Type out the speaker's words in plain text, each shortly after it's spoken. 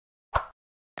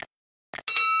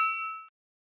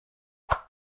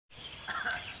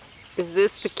Is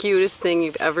this the cutest thing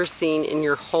you've ever seen in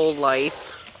your whole life?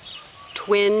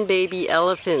 Twin baby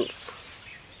elephants.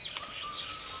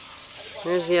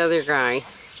 There's the other guy.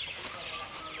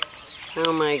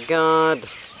 Oh my God.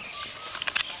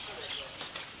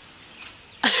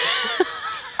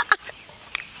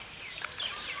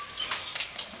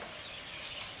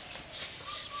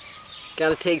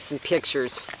 Gotta take some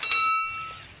pictures.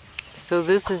 So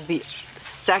this is the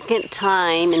second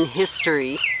time in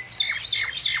history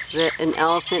that an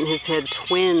elephant has had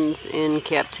twins in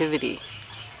captivity.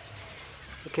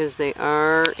 Because they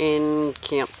are in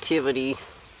captivity,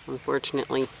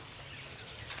 unfortunately.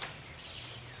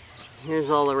 Here's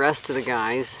all the rest of the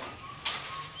guys.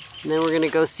 And then we're gonna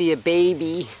go see a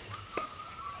baby.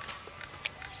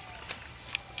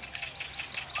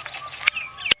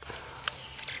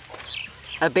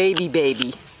 A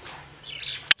baby.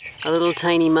 A little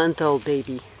tiny month-old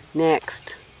baby.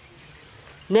 Next,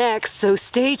 so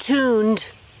stay tuned.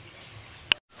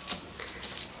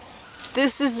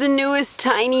 This is the newest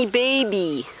tiny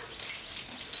baby.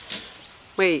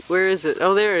 Wait, where is it?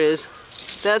 Oh, there it is.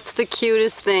 That's the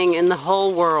cutest thing in the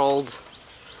whole world.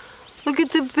 Look at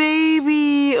the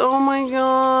baby. Oh my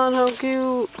God, how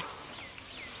cute.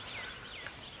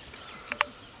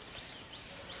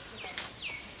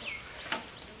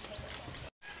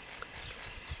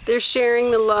 They're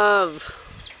sharing the love.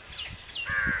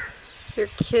 They're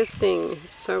kissing.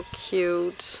 It's so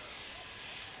cute.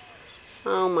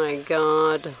 Oh my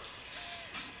God.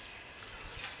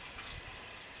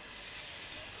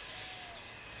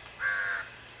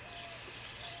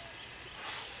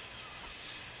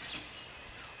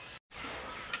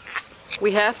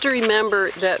 We have to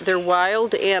remember that they're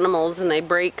wild animals and they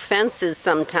break fences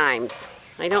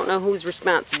sometimes. I don't know who's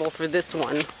responsible for this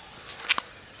one.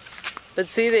 But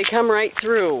see, they come right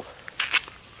through.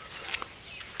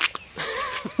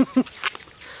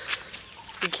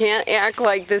 You can't act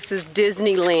like this is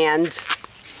Disneyland.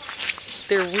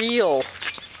 They're real.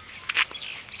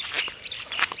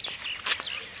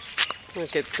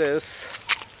 Look at this.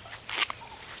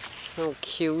 So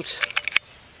cute.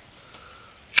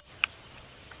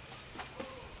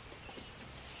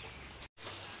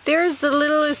 There's the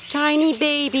littlest tiny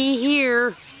baby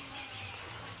here.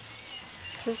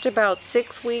 Just about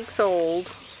 6 weeks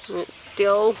old. And it's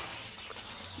still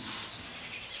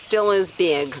is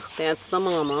big. That's the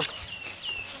mama.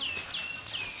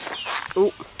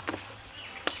 Ooh.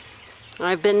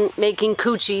 I've been making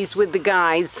coochies with the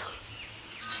guys.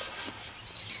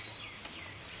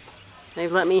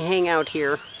 They've let me hang out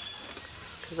here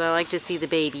because I like to see the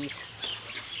babies.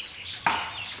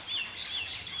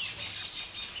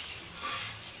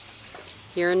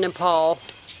 Here in Nepal,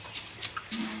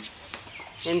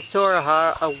 in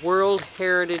Soraha, a World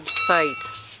Heritage Site.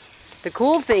 The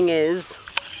cool thing is,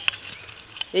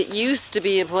 it used to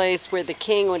be a place where the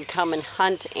king would come and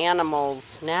hunt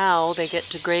animals. Now they get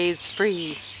to graze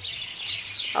free.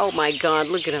 Oh my God,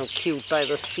 look at how cute by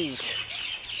the feet.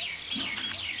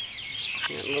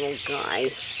 That little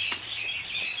guy.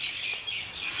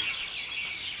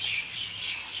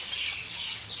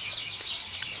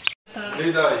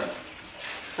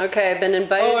 Okay, I've been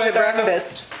invited to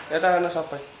breakfast. And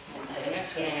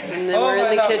then we're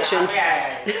in the kitchen.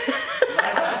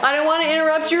 I don't want to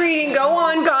interrupt your eating. Go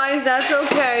on, guys. That's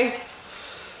okay.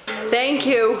 Thank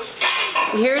you.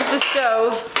 And here's the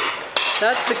stove.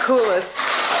 That's the coolest.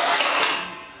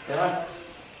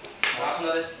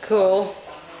 Cool.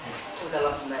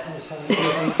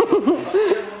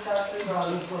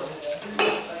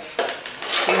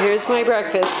 And here's my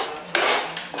breakfast.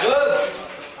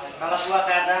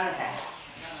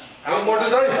 I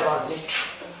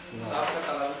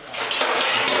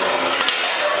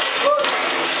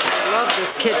love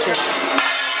this kitchen.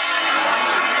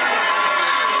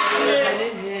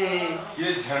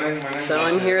 So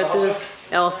I'm here at the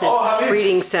Elephant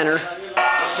Breeding Center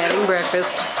having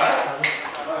breakfast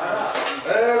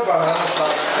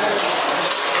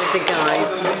with the guys.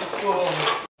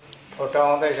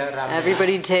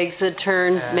 Everybody takes a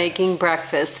turn making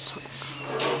breakfast.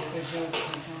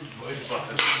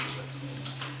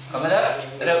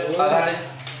 Okay.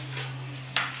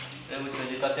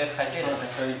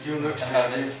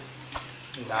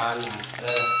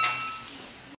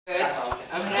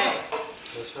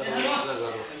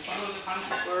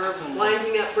 We're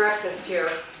winding up breakfast here.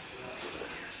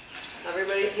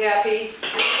 Everybody's happy.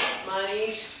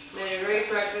 Manish made a great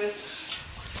breakfast.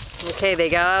 Okay, they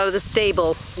got out of the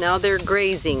stable. Now they're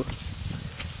grazing.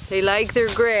 They like their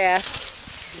grass.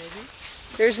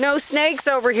 There's no snakes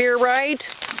over here, right?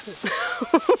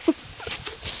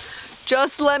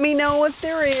 Just let me know if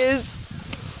there is.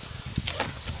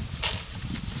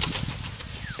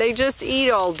 They just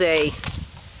eat all day.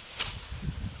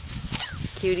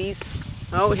 Cuties.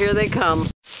 Oh, here they come.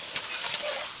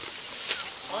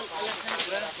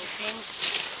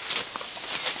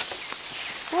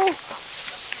 Oh.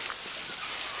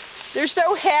 They're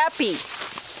so happy.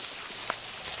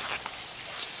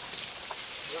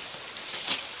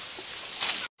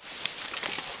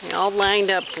 They all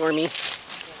lined up for me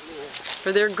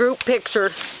for their group picture.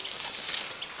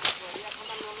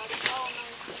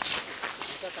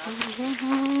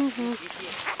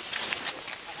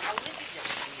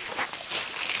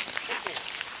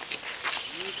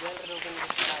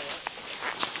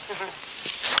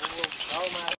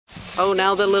 Oh,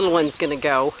 now the little one's gonna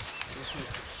go.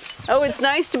 Oh, it's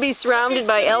nice to be surrounded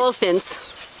by elephants.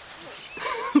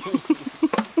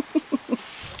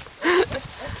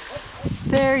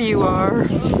 There you are.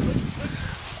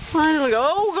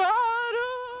 Oh, God.